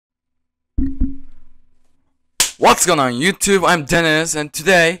What's going on YouTube? I'm Dennis, and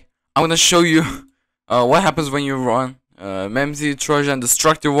today I'm gonna show you what happens when you run Memz Trojan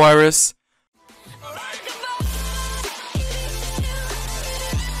destructive virus.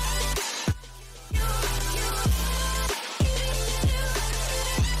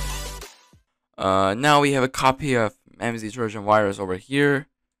 Now we have a copy of Memz Trojan virus over here.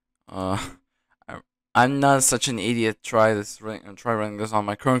 I'm not such an idiot. Try running this on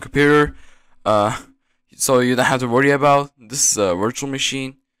my current computer. So you don't have to worry about this virtual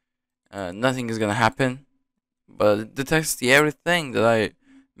machine. Nothing is gonna happen, but it detects everything that I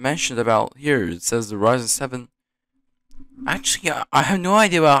mentioned about here. It says the Ryzen 7. Actually, I have no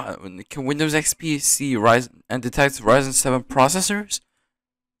idea about can Windows XP see Ryzen and detect Ryzen 7 processors.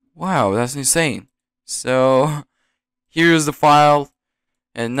 Wow, that's insane. So here's the file,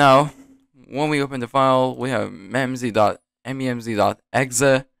 and now when we open the file, we have memz.exe.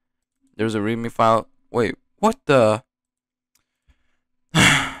 There's a readme file. Wait, what the?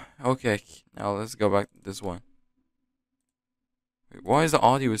 Okay, now let's go back to this one. Wait, why is the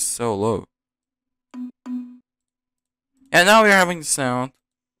audio so low? And now we're having the sound.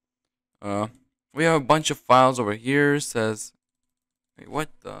 We have a bunch of files over here. It says, wait, what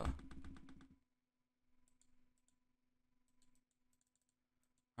the?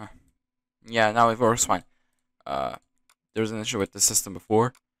 Huh. Yeah, now it works fine. There was an issue with the system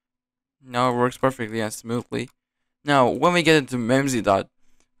before. Now it works perfectly and smoothly. Now, when we get into memz.file,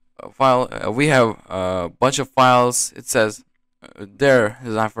 we have a bunch of files. It says there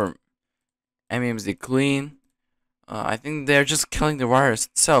designed for memz clean. I think they're just killing the virus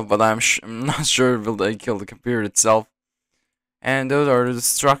itself, but I'm not sure will they kill the computer itself. And those are the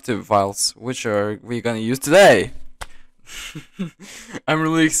destructive files, which are we gonna use today. I'm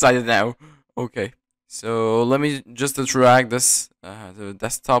really excited now. Okay, so let me just drag this to the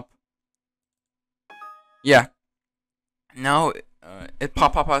desktop. Yeah. Now it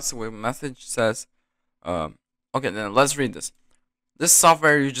pop up us with a message says, okay, then let's read this. This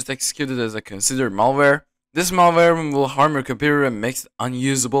software you just executed is a considered malware. This malware will harm your computer and makes it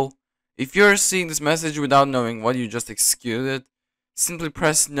unusable. If you're seeing this message without knowing what you just executed, simply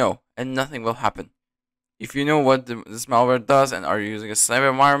press no and nothing will happen. If you know what this malware does and are using a safe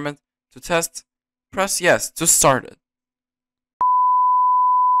environment to test, press yes to start it.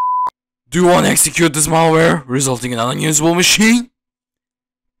 Do you want to execute this malware, resulting in an unusable machine?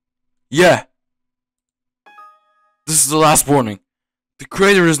 Yeah. This is the last warning. The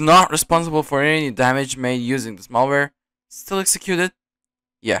creator is not responsible for any damage made using this malware. Still executed?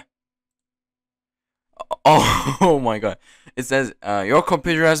 Yeah. Oh my god. It says, your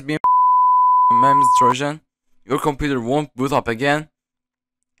computer has been Memz Trojan. Your computer won't boot up again,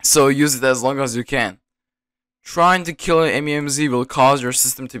 so use it as long as you can. Trying to kill MEMZ will cause your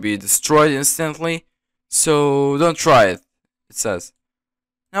system to be destroyed instantly, so don't try it, it says.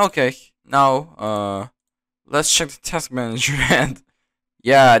 Okay, now, let's check the task manager, and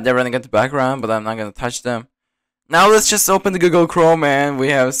yeah, they're running at the background, but I'm not gonna touch them. Now let's just open the Google Chrome and we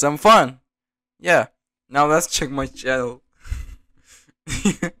have some fun. Yeah, now let's check my channel.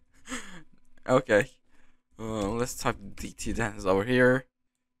 Okay, let's type DT Dance over here.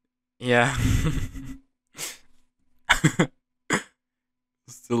 Yeah.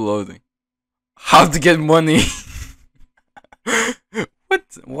 Still loading. How to get money?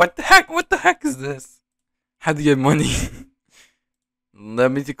 What the heck? What the heck is this? How to get money?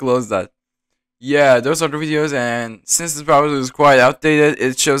 Let me close that. Yeah, those are the videos, and since this browser is quite outdated,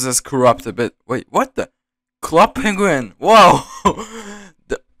 it shows us corrupt a bit. Wait, what the? Club Penguin? Whoa!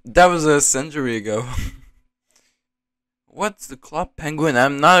 That was a century ago. What's the Club Penguin?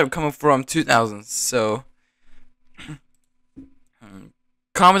 I'm not coming from 2000s, so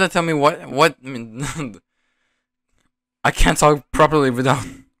comment and tell me what I mean. I can't talk properly without.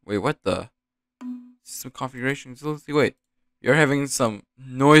 Wait, what the? System configuration. Wait, you're having some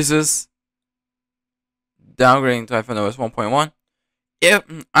noises. Downgrading to iPhone OS 1.1. If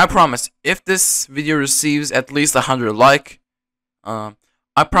I promise, if this video receives at least 100 likes, I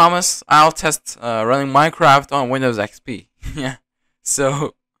promise I'll test running Minecraft on Windows XP. Yeah.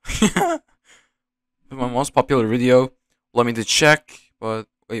 So my most popular video. Let me to check. But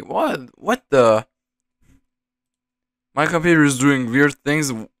wait, what? What the? My computer is doing weird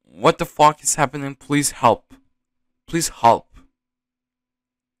things. What the fuck is happening? Please help. Please help.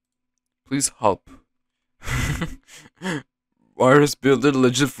 Please help. Virus builder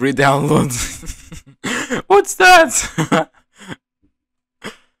legit free download. What's that?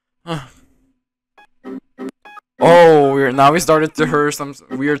 Oh, we started to hear some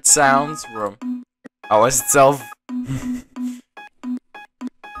weird sounds from OS itself.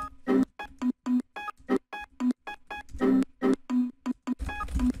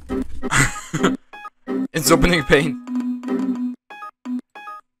 It's opening paint.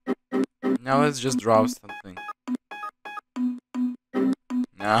 Now let's just draw something.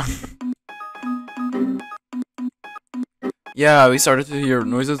 Nah. Yeah, we started to hear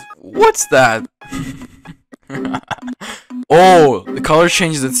noises. What's that? Oh, the color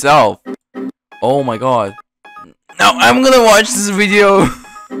changes itself. Oh my god. Now I'm gonna watch this video.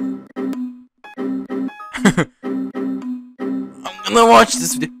 I'm gonna watch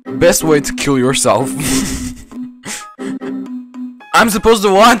this video. Best way to kill yourself. I'm supposed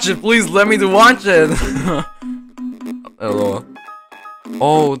to watch it. Please let me to watch it. Hello.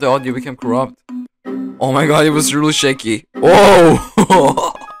 Oh, the audio became corrupt. Oh my god, it was really shaky. Oh.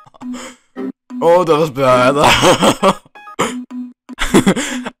 Oh, that was bad.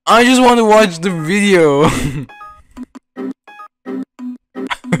 I just want to watch the video.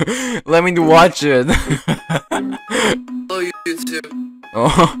 Let me to watch it. Hello, YouTube.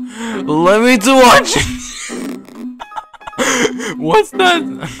 Oh, let me to watch it. What's that?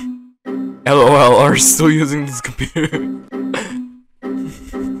 LOL are still using this computer.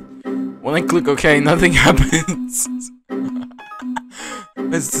 When I click OK, nothing happens.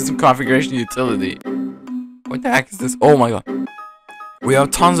 It's system configuration utility. What the heck is this? Oh my god. We have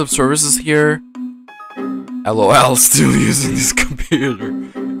tons of services here. LOL still using this computer.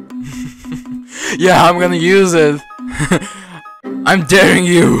 Yeah, I'm gonna use it. I'm daring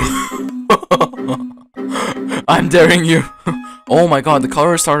you. I'm daring you. Oh my god, the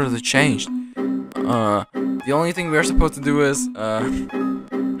color started to change. The only thing we're supposed to do is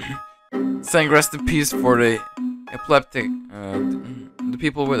saying rest in peace for the epileptic, the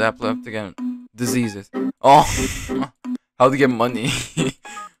people with epileptic diseases. Oh, how to get money?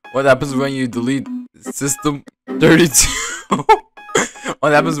 What happens when you delete system 32?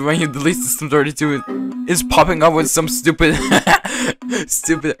 What happens when you delete system 32? It's popping up with some stupid,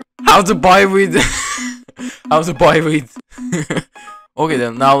 how to buy weed. How to buy weed. Okay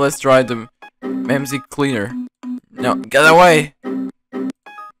then, now let's try the Memz cleaner. No, get away.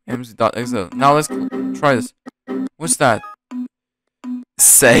 Memz.exe. Now let's try this. What's that?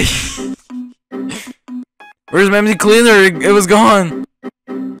 Say. Where's Memz cleaner? It was gone.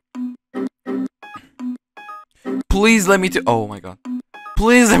 Please let me to. Oh my god.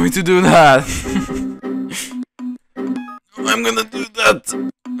 Please let me to do that. I'm gonna do that.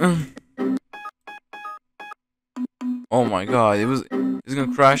 Oh my god, it's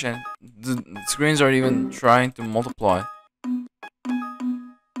gonna crash and the screens aren't even trying to multiply.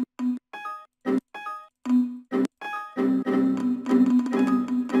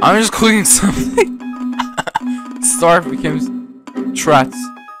 I'm just clicking something. Start becomes trats.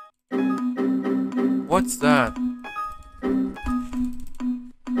 What's that?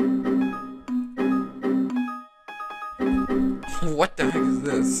 What the heck is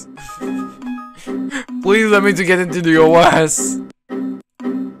this? Please let me to get into the OS.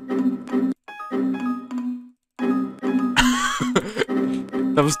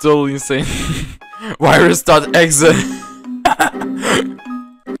 That was totally insane. Virus.exe.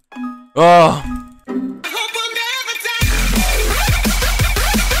 Oh.